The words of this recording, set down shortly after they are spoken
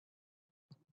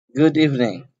Good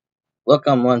evening.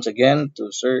 Welcome once again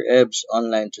to Sir Eb's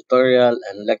online tutorial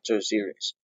and lecture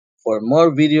series. For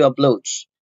more video uploads,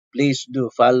 please do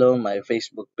follow my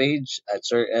Facebook page at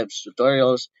Sir Eb's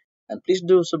Tutorials and please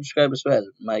do subscribe as well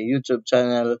my YouTube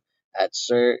channel at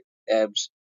Sir Eb's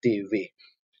TV.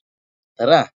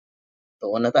 Tara,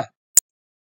 tuwa na ta.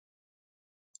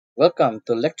 Welcome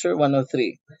to Lecture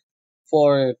 103.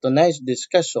 For tonight's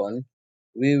discussion,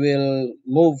 we will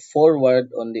move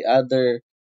forward on the other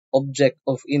object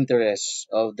of interest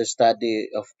of the study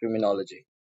of criminology.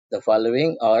 The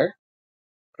following are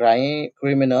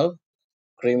criminal,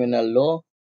 criminal law,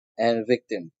 and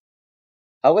victim.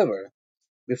 However,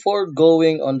 before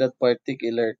going on that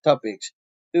particular topics,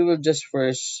 we will just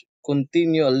first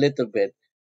continue a little bit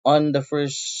on the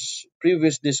first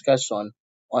previous discussion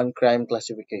on crime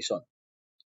classification.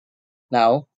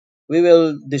 Now, we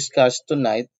will discuss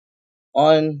tonight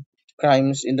on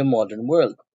crimes in the modern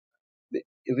world.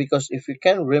 Because if you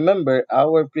can remember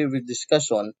our previous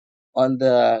discussion on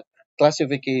the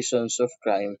classifications of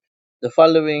crime, the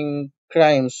following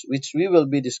crimes which we will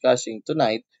be discussing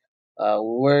tonight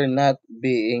were not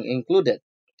being included.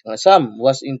 Some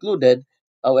was included,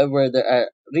 however, there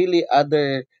are really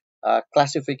other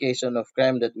classification of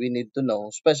crime that we need to know,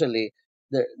 especially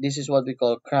this is what we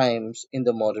call crimes in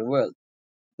the modern world.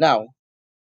 Now,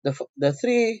 the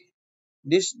three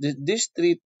these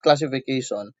three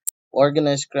classification,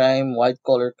 organized crime, white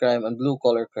collar crime, and blue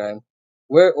collar crime,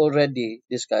 were already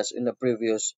discussed in the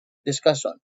previous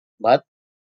discussion. But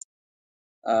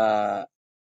uh,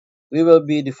 we will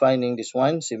be defining this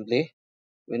one simply.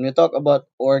 When we talk about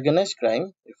organized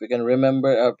crime, if we can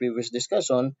remember our previous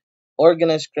discussion,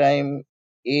 organized crime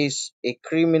is a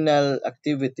criminal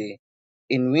activity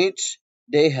in which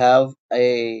they have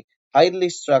a highly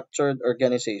structured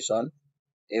organization,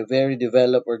 a very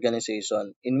developed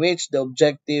organization in which the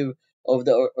objective of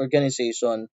the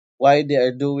organization, why they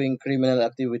are doing criminal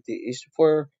activity, is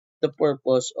for the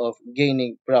purpose of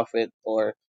gaining profit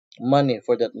or money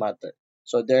for that matter.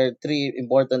 So there are three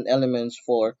important elements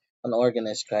for an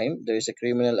organized crime. There is a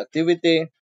criminal activity,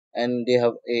 and they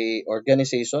have a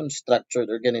organization, structured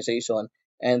organization,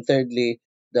 and thirdly,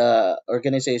 the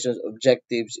organization's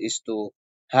objectives is to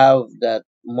have that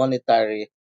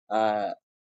uh,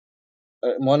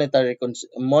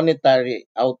 monetary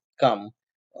outcome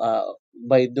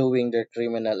by doing their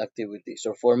criminal activity.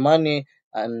 So for money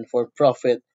and for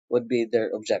profit would be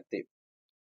their objective.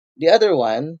 The other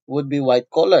one would be white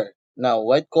collar. Now,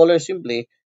 white collar simply,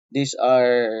 these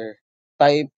are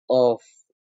type of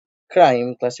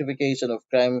crime, classification of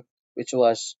crime, which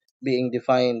was being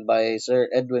defined by Sir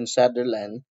Edwin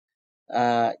Sutherland.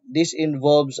 This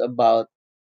involves about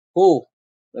who,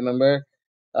 remember,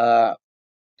 uh,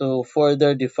 to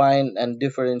further define and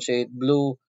differentiate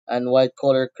blue and white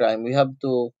collar crime, we have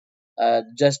to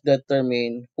just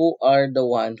determine who are the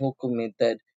one who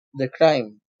committed the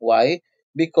crime. Why?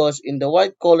 Because in the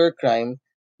white collar crime,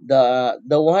 the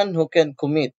one who can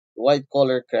commit white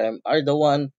collar crime are the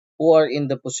one who are in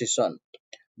the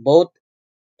both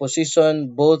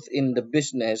position both in the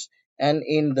business and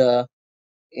in the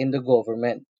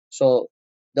government. So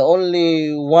the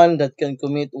only one that can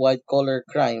commit white collar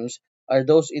crimes are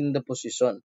those in the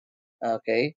position,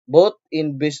 okay, both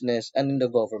in business and in the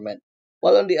government.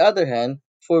 While on the other hand,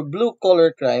 for blue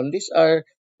collar crime, these are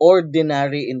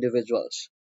ordinary individuals.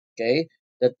 Okay,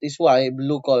 that is why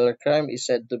blue collar crime is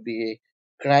said to be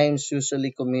crimes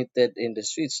usually committed in the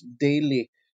streets,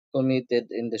 daily committed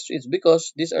in the streets,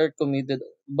 because these are committed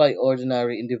by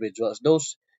ordinary individuals,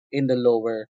 those in the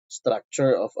lower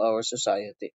structure of our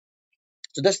society.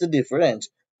 So that's the difference.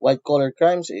 White collar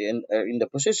crimes are in the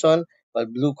position, while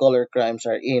blue collar crimes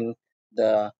are in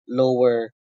the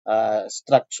lower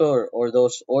structure, or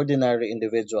those ordinary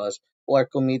individuals who are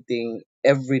committing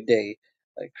everyday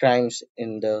crimes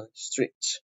in the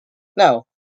streets. Now,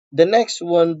 the next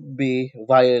one would be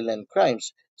violent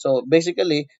crimes. So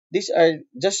basically, these are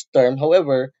just term.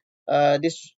 However,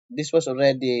 this was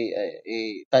already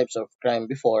a types of crime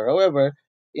before. However,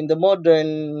 in the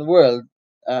modern world,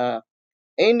 uh,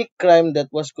 any crime that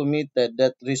was committed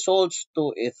that results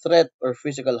to a threat or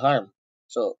physical harm.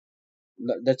 So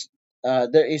that's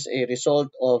there is a result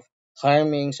of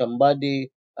harming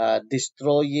somebody,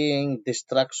 destroying,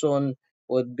 destruction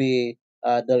would be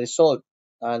the result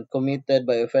and committed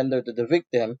by offender to the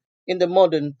victim. In the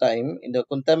modern time, in the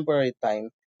contemporary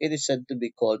time, it is said to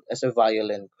be called as a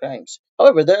violent crimes.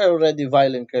 However, there are already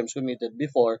violent crimes committed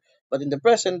before, but in the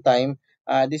present time,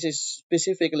 this is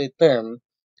specifically termed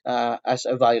as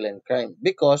a violent crime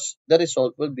because the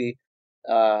result will be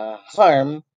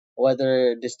harm,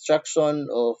 whether destruction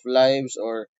of lives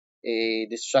or a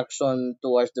destruction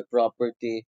towards the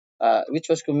property which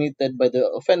was committed by the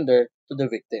offender to the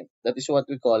victim. That is what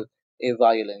we call a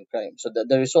violent crime. So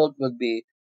the result would be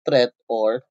threat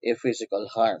or a physical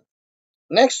harm.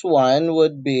 Next one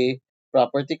would be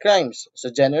property crimes.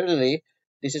 So generally,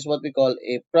 this is what we call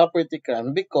a property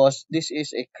crime because this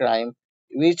is a crime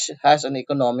which has an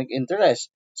economic interest,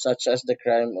 such as the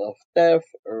crime of theft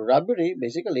or robbery.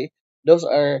 Basically, those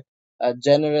are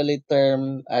generally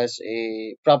termed as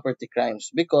a property crimes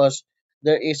because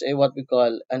there is a what we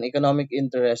call an economic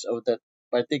interest of that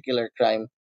particular crime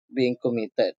being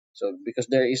committed. So because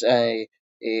there is a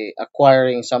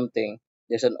acquiring something,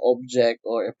 there's an object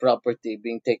or a property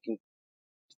being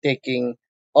taking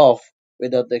off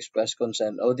without the express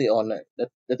consent of the owner.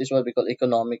 That is what we call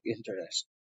economic interest.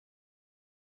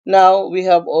 Now we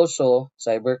have also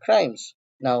cyber crimes.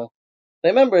 Now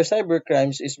remember, cyber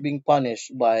crimes is being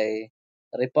punished by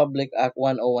Republic Act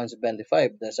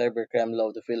 10175, the Cybercrime Law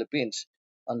of the Philippines,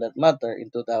 on that matter in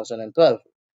 2012.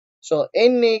 So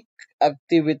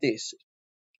activities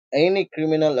any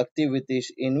criminal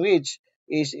activities in which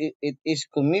it is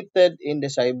committed in the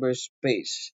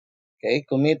cyberspace. Okay,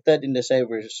 committed in the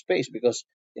cyberspace because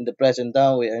in the present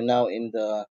time we are now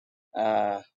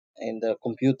uh, in the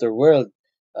computer world,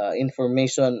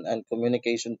 information and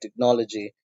communication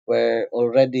technology. We're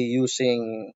already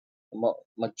using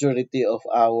majority of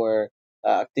our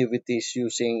activities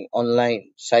using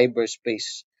online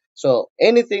cyberspace. So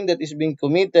anything that is being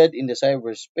committed in the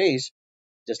cyberspace,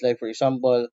 just like for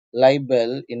example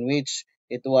libel, in which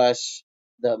it was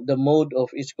the mode of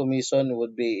each commission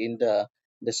would be in the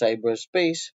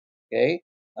cyberspace. Okay,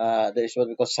 there is what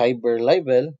we call cyber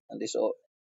libel, and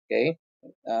okay.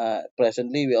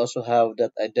 Presently, we also have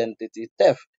that identity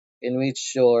theft, in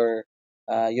which your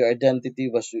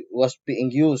identity was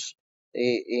being used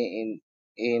in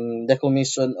the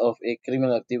commission of a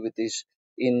criminal activities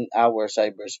in our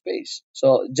cyberspace.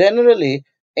 So generally,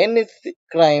 any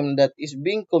crime that is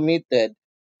being committed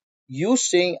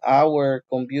using our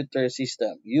computer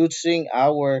system, using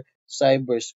our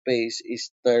cyberspace,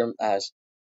 is termed as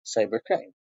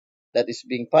cybercrime. That is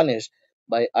being punished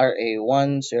by RA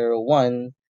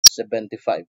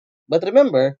 10175. But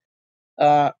remember,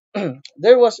 uh,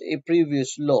 there was a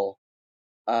previous law,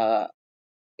 uh,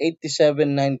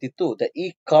 8792, the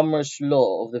e-commerce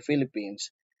law of the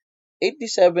Philippines.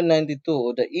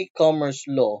 8792, the e-commerce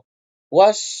law,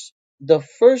 was the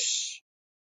first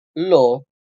law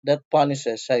that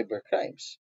punishes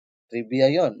cybercrimes. Trivia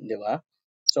yon, di ba?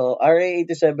 So, RA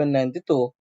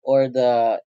 8792 or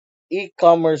the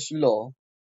e-commerce law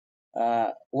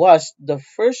was the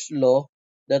first law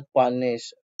that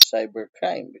punished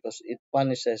cybercrime because it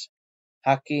punishes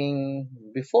hacking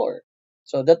before.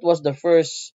 So that was the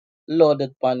first law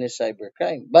that punished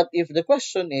cybercrime. But if the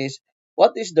question is,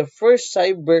 what is the first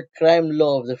cybercrime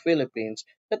law of the Philippines?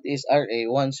 That is RA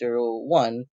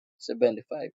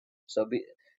 10175. So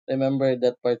remember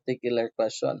that particular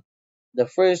question. The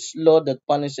first law that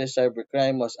punishes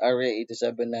cybercrime was RA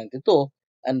 8792,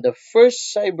 and the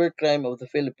first cybercrime of the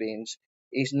Philippines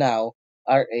is now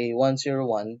RA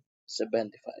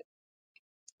 10175.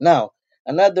 Now,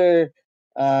 another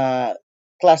uh,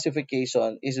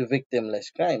 classification is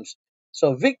victimless crimes.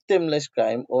 So, victimless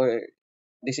crime, or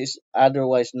this is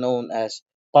otherwise known as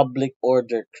public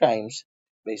order crimes,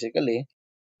 basically,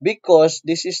 because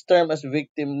this is termed as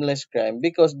victimless crime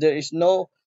because there is no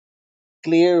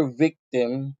clear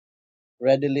victim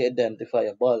readily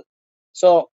identifiable.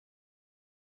 So,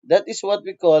 that is what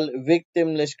we call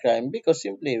victimless crime because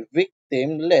simply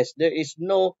victimless. There is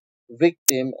no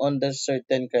victim on the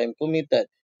certain crime committed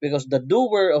because the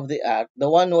doer of the act, the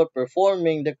one who are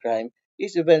performing the crime,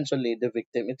 is eventually the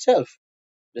victim itself.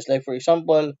 Just like for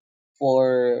example,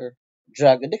 for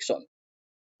drug addiction,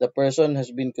 the person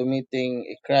has been committing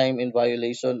a crime in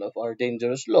violation of our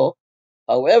dangerous law.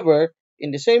 However, in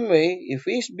the same way, if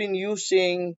he's been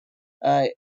using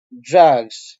uh,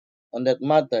 drugs on that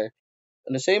matter,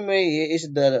 in the same way, he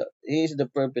is the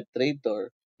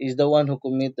perpetrator. He's the one who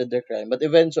committed the crime, but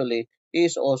eventually he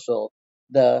is also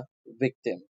the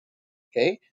victim.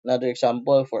 Okay. Another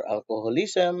example for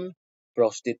alcoholism,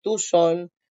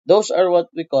 prostitution. Those are what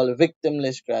we call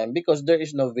victimless crime because there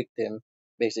is no victim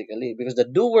basically because the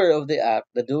doer of the act,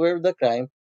 the doer of the crime,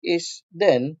 is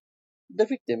then the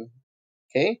victim.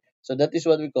 Okay, so that is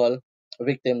what we call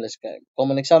victimless crime.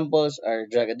 Common examples are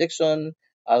drug addiction,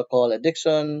 alcohol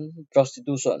addiction,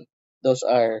 prostitution. Those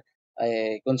are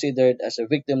considered as a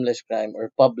victimless crime or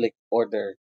public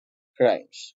order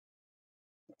crimes.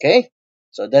 Okay,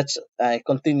 so that's a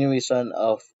continuation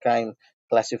of crime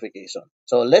classification.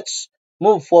 So let's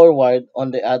move forward on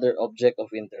the other object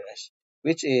of interest.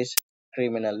 which is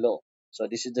criminal law. So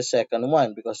this is the second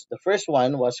one because the first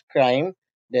one was crime,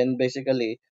 then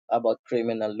basically about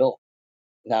criminal law.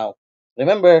 Now,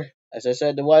 remember, as I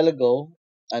said a while ago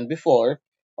and before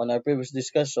on our previous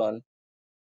discussion,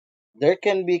 there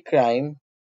can be crime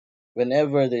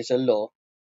whenever there's a law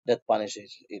that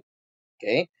punishes it.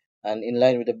 Okay? And in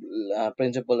line with the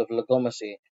principle of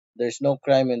legitimacy, there's no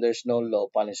crime and there's no law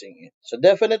punishing it. So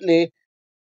definitely,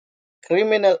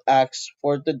 criminal acts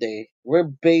for today were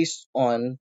based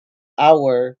on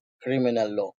our criminal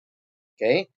law.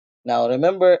 Okay? Now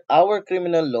remember, our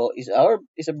criminal law is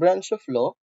a branch of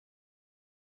law,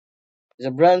 is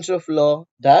a branch of law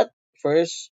that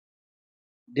first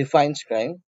defines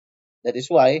crime. That is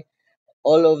why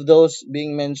all of those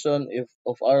being mentioned if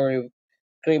of our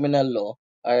criminal law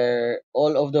are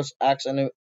all of those acts and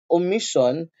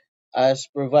omission as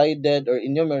provided or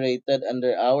enumerated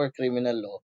under our criminal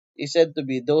law is said to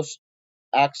be those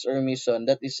acts or omission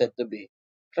that is said to be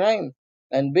crime.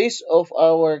 And based of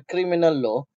our criminal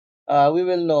law, we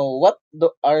will know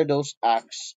are those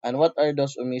acts and what are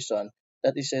those omission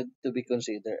that is said to be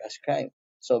considered as crime.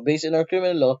 So based on our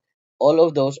criminal law, all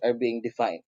of those are being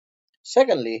defined.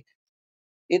 Secondly,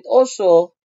 it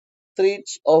also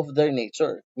treats of their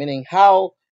nature, meaning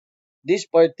how this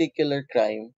particular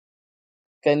crime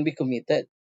can be committed.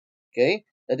 Okay,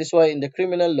 that is why in the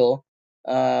criminal law,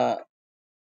 uh,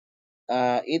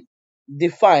 it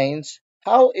defines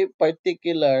how a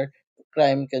particular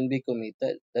crime can be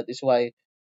committed. That is why,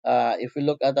 if we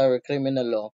look at our criminal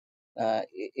law,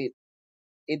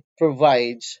 it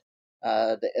provides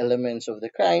the elements of the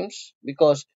crimes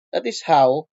because that is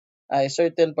how a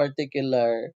certain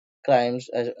particular crimes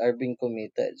are being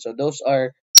committed. So those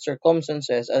are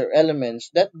circumstances or elements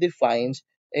that defines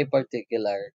a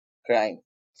particular crime.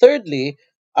 Thirdly,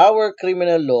 our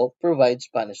criminal law provides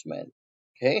punishment.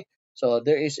 Okay, so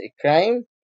there is a crime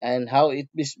and how it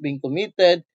is being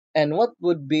committed and what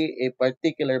would be a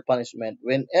particular punishment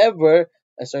whenever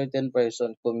a certain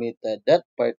person committed that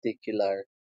particular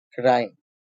crime.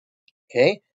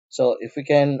 Okay, so if we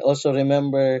can also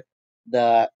remember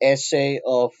the essay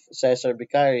of Cesar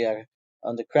Beccaria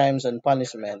on the crimes and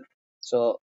punishment.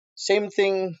 So same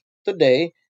thing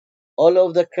today, all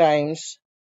of the crimes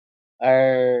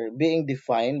are being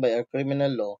defined by our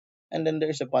criminal law, and then there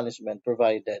is a punishment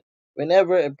provided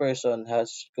whenever a person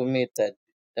has committed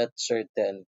that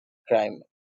certain crime.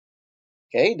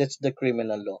 Okay, that's the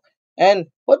criminal law. And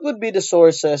what would be the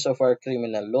sources of our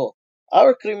criminal law?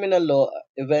 Our criminal law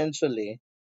eventually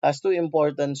has two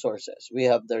important sources. We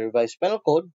have the Revised Penal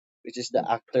Code, which is the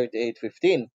Act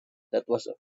 3815, that was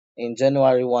in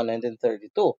January 1,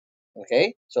 1932.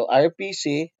 Okay, so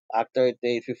RPC, Act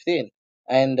 3815.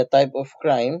 And the type of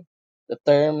crime,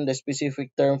 the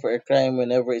specific term for a crime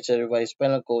whenever it's a Revised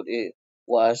Penal Code, it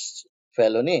was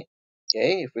felony.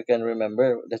 Okay, if we can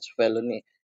remember, that's felony.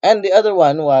 And the other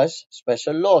one was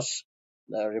special laws,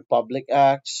 the Republic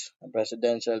Acts, the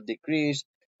presidential decrees,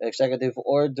 the executive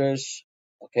orders.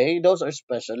 Okay, those are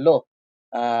special law.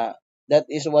 Uh, that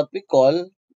is what we call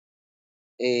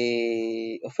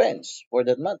a offense for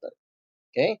that matter.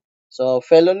 Okay, so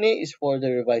felony is for the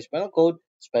revised penal code.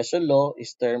 Special law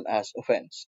is termed as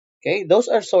offense. Okay, those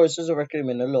are sources of our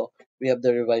criminal law. We have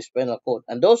the revised penal code,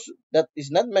 and those that is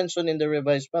not mentioned in the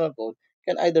revised penal code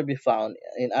can either be found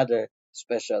in other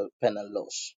special penal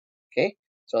laws. Okay,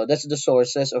 so that's the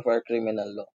sources of our criminal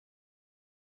law.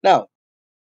 Now,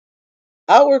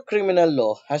 our criminal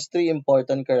law has three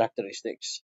important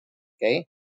characteristics. Okay,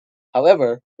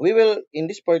 however, we will in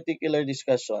this particular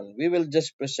discussion we will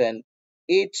just present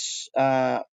its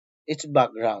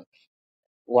background.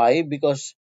 Why?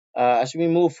 Because as we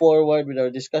move forward with our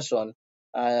discussion,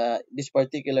 this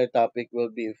particular topic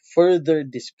will be further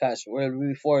discussed, will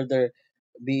be further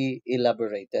be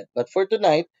elaborated. But for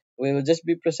tonight, we will just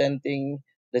be presenting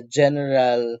the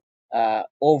general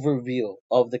overview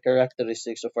of the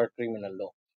characteristics of our criminal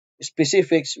law.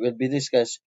 Specifics will be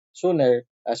discussed sooner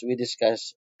as we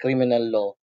discuss criminal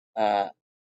law uh,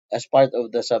 as part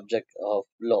of the subject of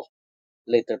law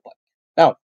later part.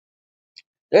 Now,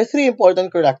 there are three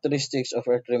important characteristics of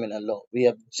our criminal law. We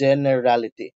have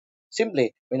generality.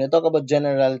 Simply, when you talk about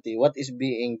generality, what is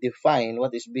being defined,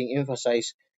 what is being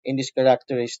emphasized in these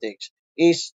characteristics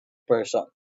is person.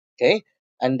 Okay?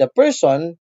 And the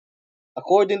person,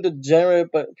 according to general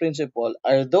principle,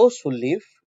 are those who live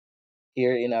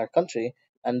here in our country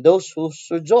and those who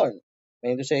sojourn.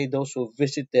 Meaning to say, those who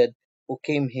visited, who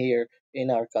came here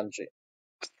in our country.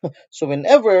 So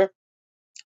whenever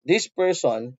this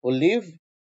person who live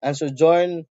and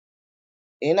sojourn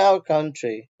in our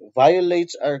country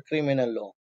violates our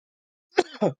criminal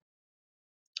law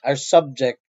are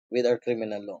subject with our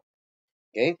criminal law.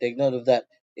 Okay, take note of that.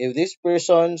 If these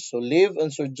persons who live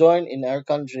and sojourn in our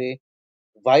country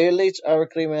violates our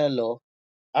criminal law,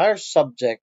 are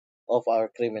subject of our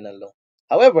criminal law.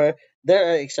 However,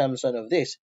 there are exemptions of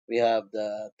this. We have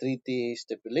the treaty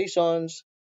stipulations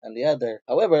and the other.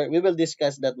 However, we will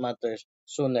discuss that matters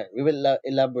sooner. We will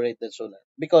elaborate that sooner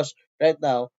because right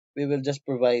now we will just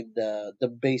provide the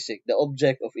basic, the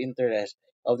object of interest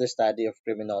of the study of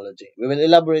criminology. We will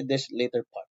elaborate this later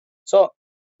part. So,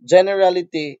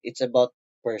 generality, it's about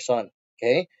person.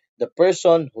 Okay, the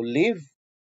person who live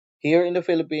here in the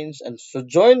Philippines and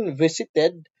sojourn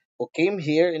visited who came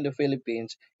here in the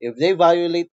Philippines, if they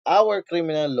violate our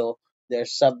criminal law, they're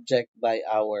subject by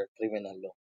our criminal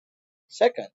law.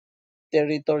 Second,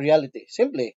 territoriality.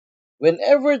 Simply,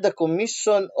 whenever the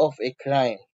commission of a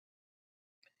crime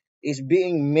is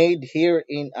being made here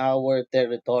in our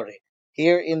territory,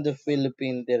 here in the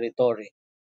Philippine territory,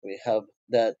 we have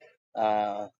that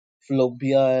uh,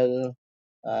 fluvial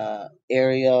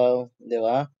area, di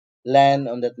ba? Land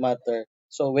on that matter.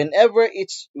 So whenever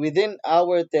it's within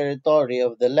our territory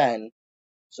of the land,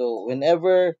 so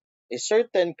whenever a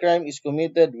certain crime is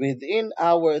committed within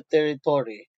our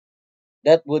territory,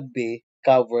 that would be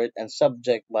covered and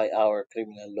subject by our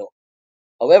criminal law.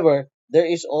 However, there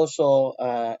is also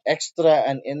extra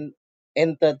and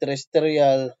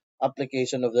intraterrestrial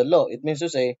application of the law. It means to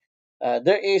say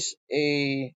there is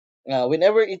a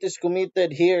whenever it is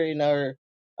committed here in our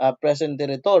present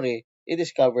territory, it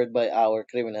is covered by our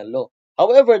criminal law.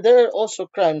 However, there are also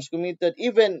crimes committed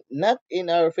even not in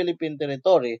our Philippine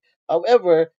territory.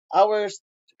 However, our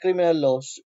criminal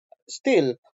laws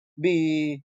still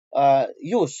be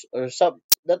used or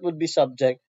that would be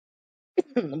subject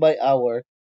by our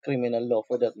criminal law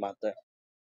for that matter.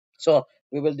 So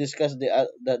we will discuss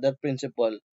that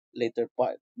principle later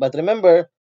part. But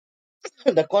remember,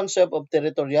 the concept of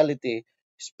territoriality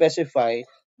specify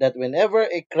that whenever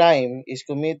a crime is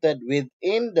committed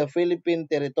within the Philippine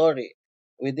territory,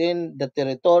 within the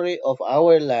territory of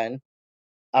our land,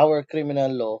 our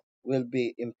criminal law will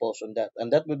be imposed on that,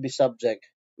 and that will be subject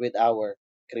with our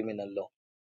criminal law.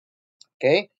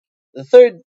 Okay. The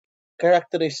third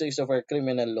characteristics of our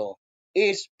criminal law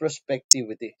is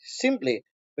prospectivity. Simply,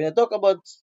 when I talk about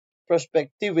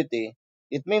prospectivity,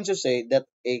 it means to say that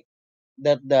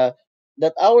that the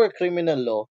that our criminal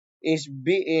law is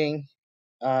being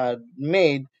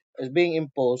made is being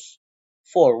imposed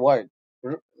forward.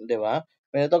 Di ba?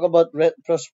 When I talk about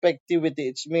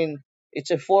prospectivity,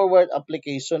 it's a forward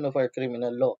application of our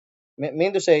criminal law.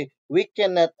 Mean to say we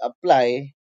cannot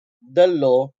apply the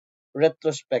law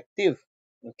retrospective.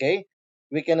 Okay,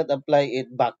 we cannot apply it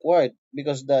backward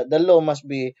because the law must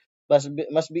be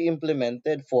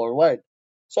implemented forward.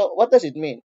 So what does it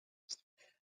mean?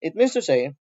 It means to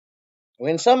say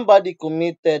when somebody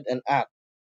committed an act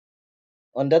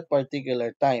on that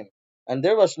particular time and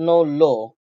there was no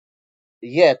law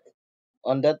yet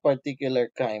on that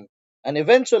particular crime, and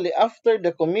eventually after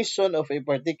the commission of a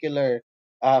particular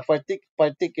act for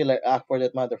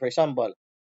that matter, for example,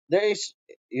 there is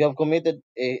you have committed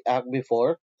a act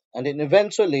before, and then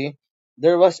eventually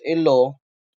there was a law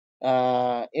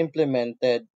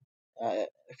implemented,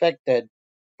 affected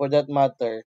for that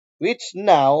matter, which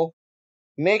now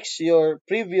makes your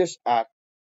previous act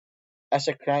as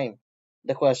a crime.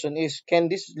 The question is, can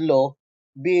this law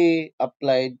be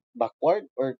applied backward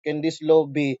or can this law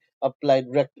be applied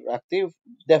retroactive?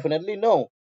 Definitely no.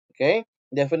 Okay?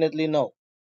 Definitely no.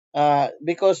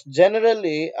 Because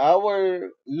generally our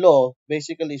law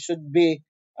basically should be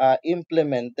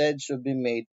implemented, should be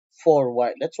made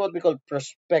forward. That's what we call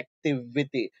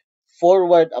prospectivity,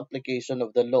 forward application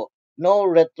of the law. No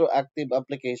retroactive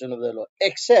application of the law,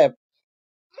 except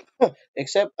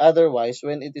otherwise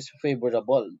when it is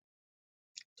favorable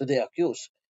to the accused,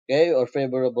 okay, or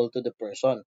favorable to the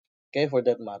person, okay, for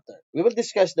that matter. We will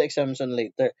discuss the exemption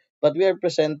later, but we are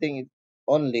presenting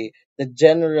only the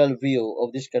general view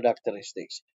of these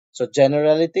characteristics. So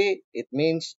generality, it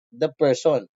means the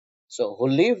person. So who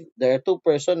live, there are two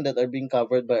persons that are being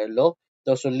covered by our law,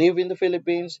 those who live in the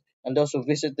Philippines and those who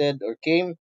visited or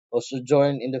came or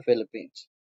sojourned in the Philippines.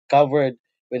 Covered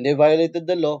when they violated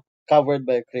the law, covered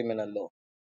by criminal law.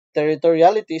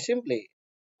 Territoriality simply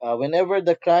whenever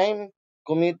the crime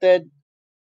committed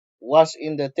was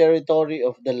in the territory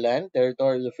of the land,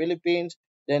 territory of the Philippines,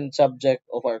 then subject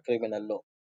of our criminal law.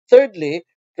 Thirdly,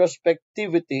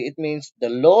 prospectivity, it means the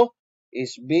law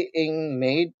is being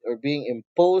made or being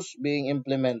imposed, being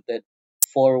implemented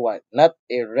forward, not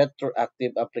a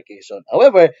retroactive application.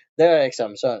 However, there are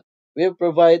exemptions. We'll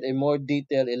provide a more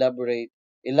detailed, elaborate,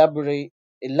 elaborate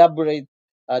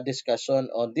discussion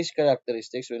on these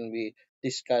characteristics when we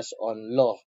discuss on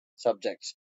law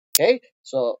subjects. Okay,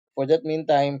 so for that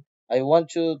meantime, I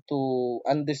want you to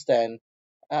understand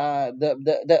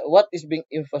the what is being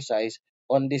emphasized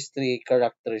on these three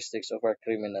characteristics of our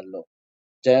criminal law.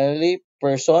 Generally,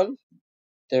 person,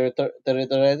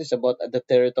 territoriality is about the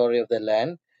territory of the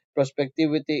land.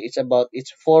 Prospectivity is about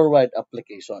its forward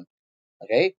application.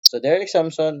 Okay, so there is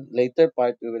some later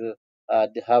part we will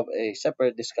have a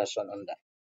separate discussion on that.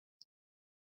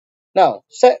 Now,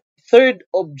 third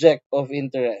object of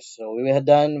interest. So we are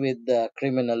done with the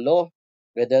criminal law,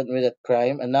 we're done with the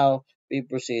crime, and now we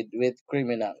proceed with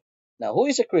criminal. Now, who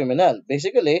is a criminal?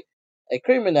 Basically, a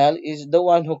criminal is the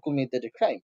one who committed a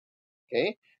crime.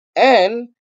 Okay, and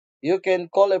you can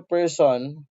call a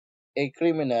person a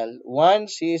criminal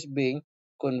once he is being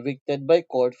convicted by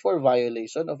court for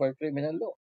violation of our criminal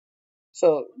law.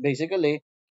 So basically,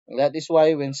 that is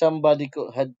why when somebody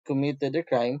had committed a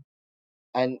crime,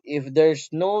 and if there's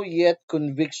no yet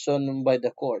conviction by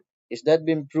the court, is that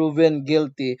been proven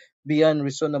guilty beyond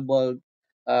reasonable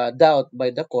doubt by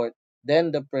the court,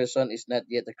 then the person is not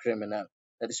yet a criminal.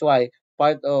 That is why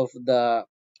part of the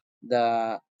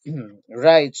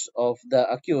rights of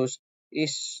the accused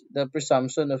is the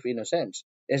presumption of innocence.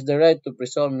 Is the right to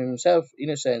presume himself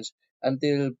innocence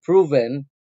until proven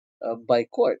by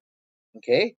court.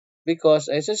 Okay, because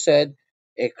as I said,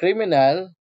 a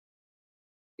criminal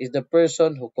is the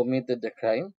person who committed the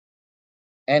crime,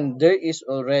 and there is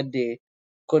already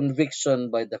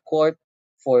conviction by the court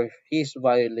for his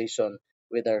violation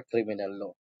with our criminal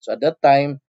law. So at that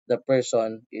time, the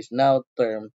person is now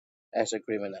termed as a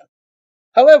criminal.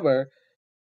 However,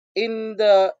 in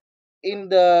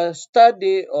the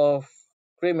study of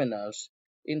criminals,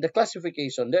 in the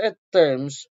classification, there are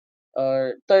terms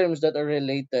that are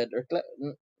related,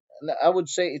 I would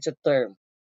say it's a term.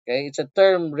 Okay, it's a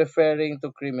term referring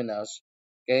to criminals.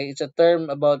 Okay, it's a term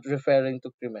about referring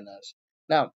to criminals.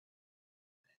 Now,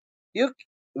 you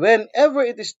whenever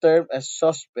it is termed as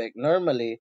suspect,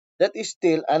 normally that is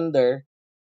still under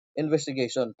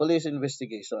investigation, police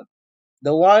investigation.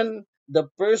 The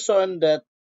person that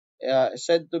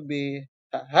said to be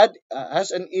had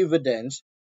has an evidence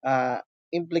uh,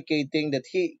 implicating that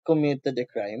he committed a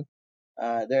crime.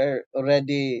 There are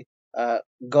already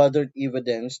gathered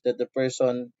evidence that the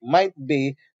person might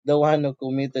be the one who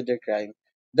committed the crime.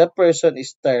 The person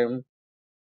is termed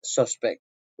suspect.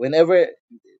 Whenever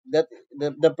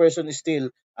the person is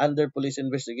still under police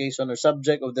investigation or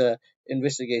subject of the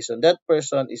investigation, that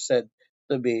person is said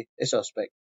to be a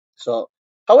suspect. So,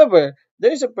 however,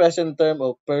 there is a present term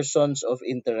of persons of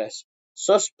interest,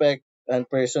 suspect and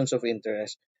persons of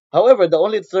interest. However, the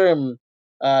only term,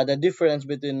 the difference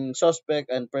between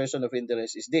suspect and person of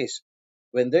interest is this: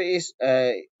 when there is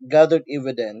gathered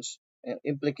evidence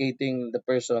implicating the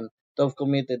person to have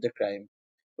committed the crime,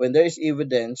 when there is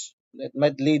evidence that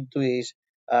might lead to his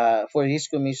for his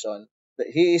commission, that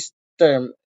he is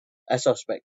termed as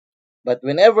suspect. But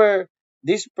whenever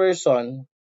this person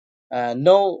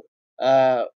no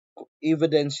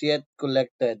evidence yet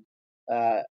collected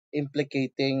uh,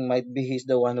 implicating might be he's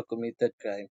the one who committed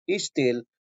crime, he's still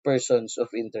persons of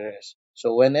interest.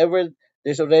 So whenever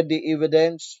there's already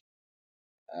evidence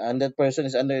and that person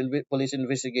is under police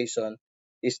investigation,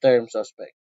 is termed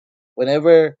suspect.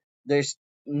 Whenever there's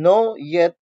no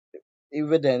yet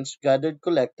evidence gathered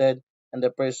collected and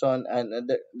the person and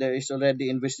there is already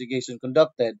investigation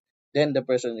conducted, then the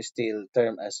person is still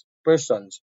termed as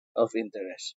persons of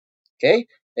interest. Okay,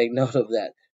 take note of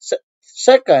that.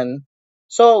 Second,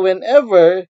 so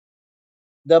whenever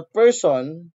the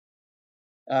person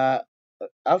uh,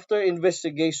 after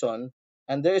investigation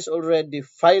and there is already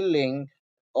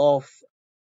of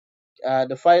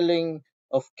the filing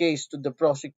of case to the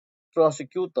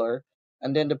prosecutor,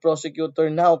 and then the prosecutor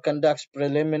now conducts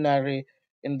preliminary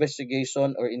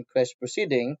investigation or inquest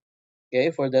proceeding,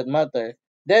 okay, for that matter,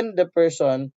 then the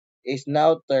person is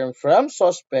now termed from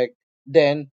suspect,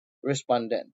 then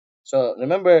respondent. So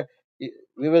remember,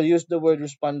 we will use the word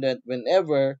respondent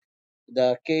whenever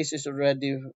the case is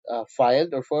already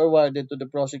filed or forwarded to the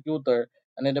prosecutor,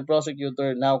 and then the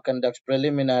prosecutor now conducts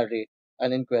preliminary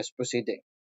and inquest proceeding.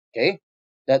 Okay,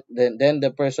 that then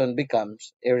the person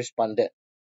becomes a respondent.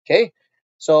 Okay,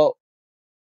 so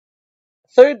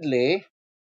thirdly,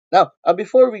 now,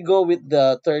 before we go with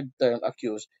the third term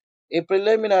accused, a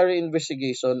preliminary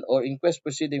investigation or inquest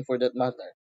proceeding for that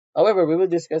matter. However, we will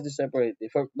discuss this separately.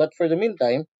 But for the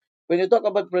meantime, when you talk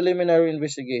about preliminary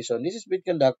investigation, this is being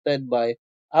conducted by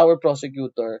our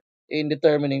prosecutor in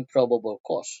determining probable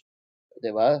cause.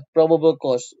 'Di ba? Probable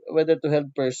cause, whether to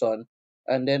help person,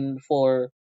 and then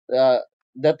for uh,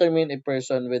 determine a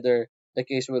person whether the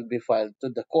case will be filed to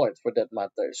the court for that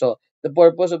matter. So, The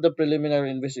purpose of the preliminary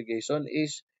investigation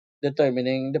is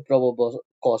determining the probable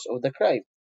cause of the crime.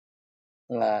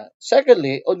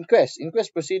 Secondly,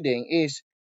 inquest proceeding is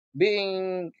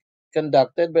being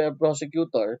conducted by a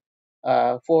prosecutor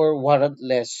for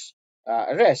warrantless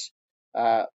arrest,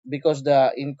 because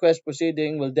the inquest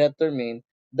proceeding will determine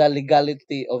the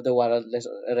legality of the warrantless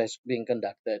arrest being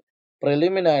conducted.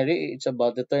 Preliminary, it's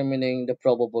about determining the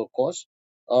probable cause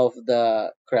of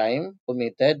the crime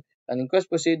committed. An inquest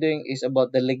proceeding is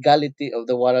about the legality of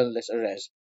the warrantless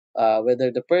arrest,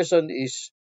 whether the person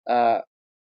is uh,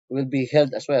 will be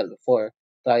held as well for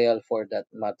trial for that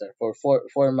matter, for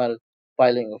formal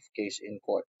filing of case in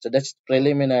court. So that's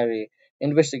preliminary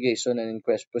investigation and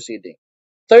inquest proceeding.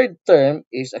 Third term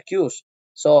is accused.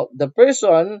 So the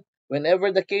person,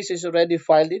 whenever the case is already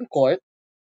filed in court,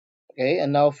 okay,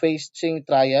 and now facing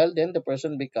trial, then the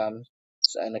person becomes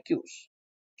an accused.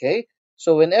 Okay,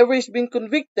 so whenever he's been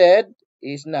convicted,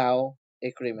 is now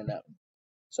a criminal.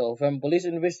 So from police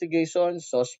investigation,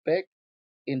 suspect.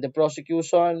 In the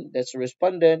prosecution, that's the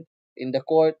respondent. In the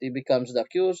court, he becomes the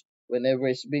accused. Whenever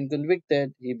he's been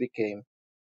convicted, he became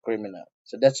criminal.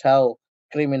 So that's how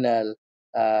criminal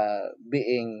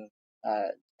being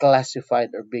classified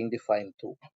or being defined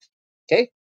too. Okay.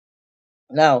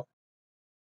 Now,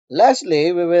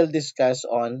 lastly, we will discuss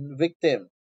on victim.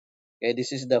 Okay,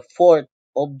 this is the fourth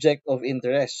object of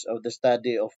interest of the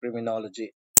study of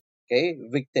criminology. Okay,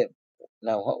 victim.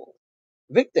 Now,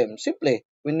 victim, simply,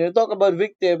 when you talk about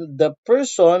victim, the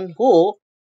person who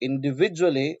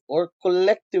individually or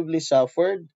collectively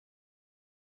suffered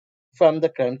from the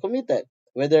crime committed,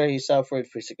 whether he suffered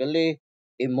physically,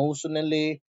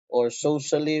 emotionally, or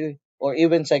socially, or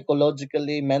even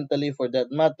psychologically, mentally for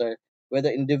that matter, whether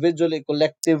individually,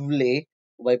 collectively,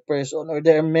 by person, or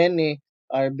there are many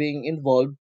are being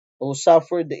involved who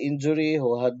suffered the injury,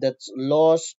 who had that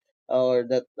loss or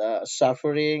that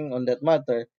suffering on that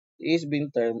matter, is being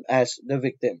termed as the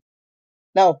victim.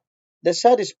 Now, the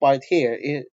saddest part here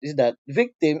is that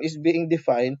victim is being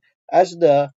defined as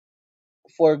the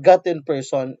forgotten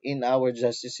person in our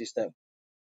justice system.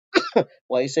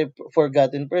 Why I say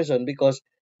forgotten person? Because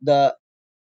the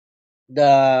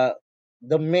the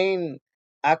the main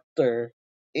actor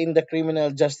in the criminal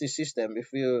justice system,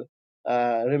 if you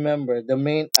remember, the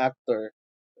main actor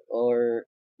or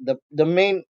the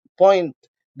main point,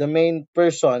 the main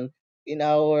person in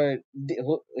our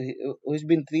who's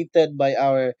been treated by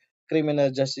our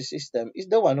criminal justice system is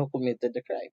the one who committed the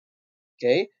crime.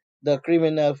 Okay, the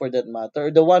criminal for that matter,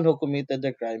 or the one who committed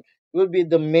the crime, will be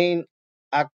the main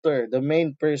actor, the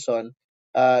main person,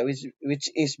 which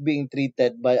is being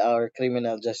treated by our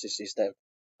criminal justice system.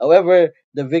 However,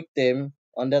 the victim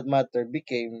on that matter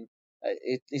became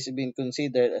it is being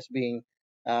considered as being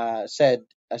said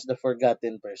as the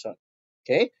forgotten person.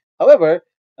 Okay. However,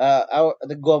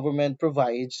 the government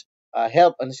provides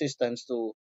help and assistance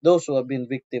to those who have been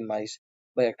victimized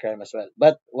by a crime as well.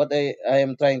 But what I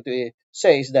am trying to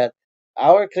say is that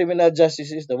our criminal justice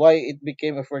system, why it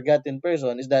became a forgotten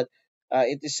person, is that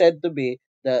it is said to be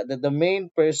the main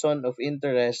person of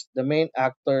interest, the main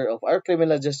actor of our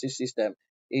criminal justice system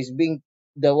is being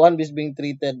the one is being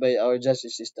treated by our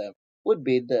justice system would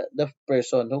be the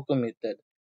person who committed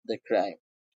the crime.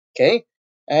 Okay?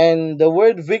 And the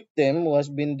word victim was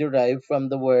been derived from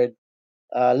the word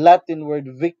Latin word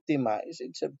victimize.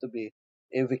 It's said to be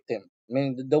a victim,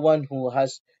 meaning the one who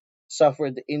has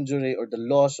suffered the injury or the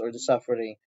loss or the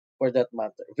suffering for that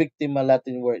matter. Victima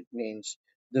Latin word means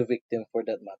the victim for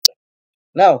that matter.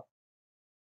 Now,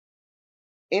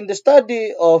 in the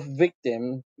study of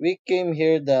victim, we came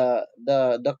here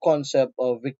the concept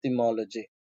of victimology.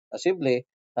 Simply,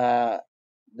 uh,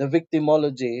 the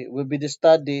victimology will be the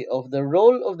study of the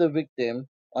role of the victim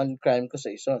on crime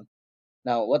causation.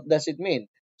 Now, what does it mean?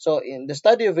 So, in the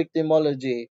study of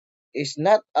victimology, is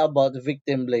not about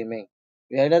victim blaming.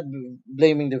 We are not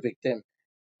blaming the victim.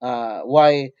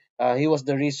 Why he was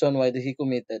the reason why he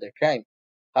committed a crime.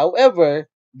 However,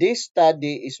 this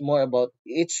study is more about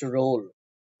its role.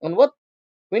 On what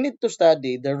we need to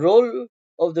study the role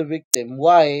of the victim,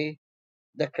 why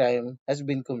the crime has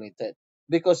been committed.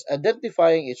 Because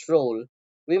identifying its role,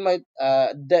 we might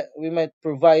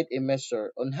provide a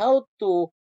measure on how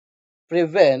to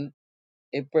prevent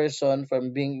a person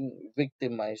from being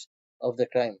victimized of the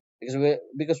crime.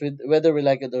 Whether we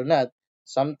like it or not,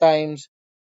 sometimes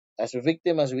as a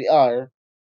victim as we are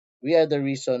the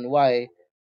reason why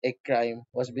a crime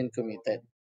was been committed.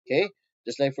 Okay,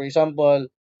 just like for example,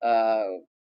 uh,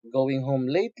 going home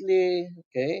lately.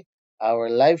 Okay, our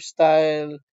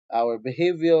lifestyle, our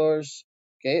behaviors.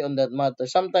 Okay, on that matter,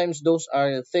 sometimes those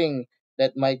are things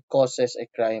that might causes a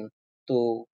crime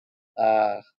to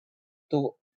uh,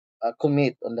 to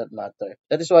commit on that matter.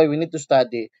 That is why we need to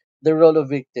study the role of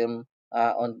victim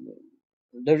on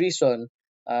the reason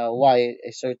why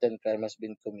a certain crime has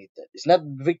been committed. It's not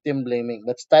victim blaming,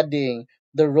 but studying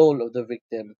the role of the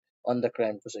victim on the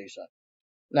crime causation.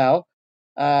 Now,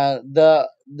 the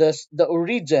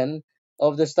origin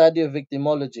of the study of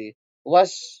victimology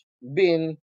was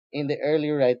been in the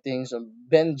early writings of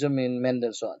Benjamin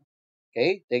Mendelssohn.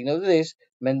 Okay, take note of this.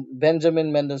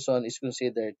 Benjamin Mendelssohn is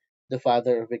considered the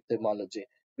father of victimology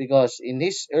because in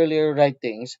his earlier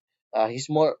writings,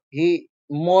 he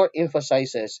more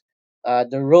emphasizes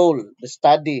the role, the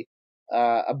study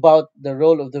about the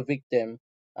role of the victim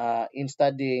in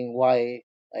studying why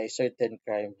a certain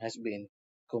crime has been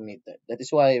committed. That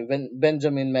is why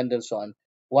Benjamin Mendelssohn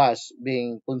was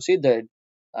being considered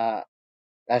uh,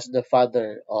 as the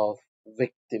father of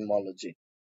victimology.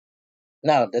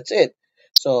 Now, that's it.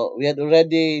 So, we had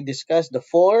already discussed the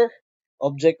four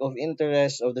object of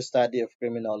interest of the study of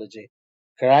criminology: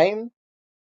 crime,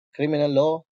 criminal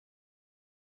law,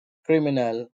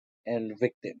 criminal, and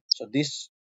victim. So, these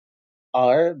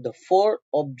are the four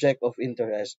object of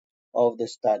interest of the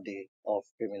study of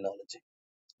criminology.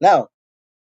 Now,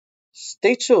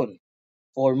 stay tuned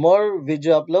for more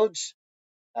video uploads.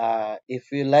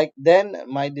 If you like then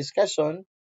my discussion,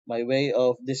 my way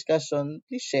of discussion,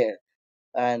 please share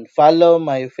and follow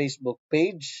my Facebook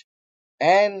page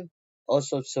and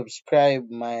also subscribe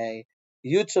my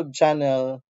YouTube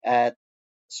channel at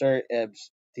Sir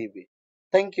Ebs TV.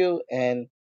 Thank you and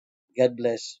God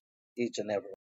bless each and every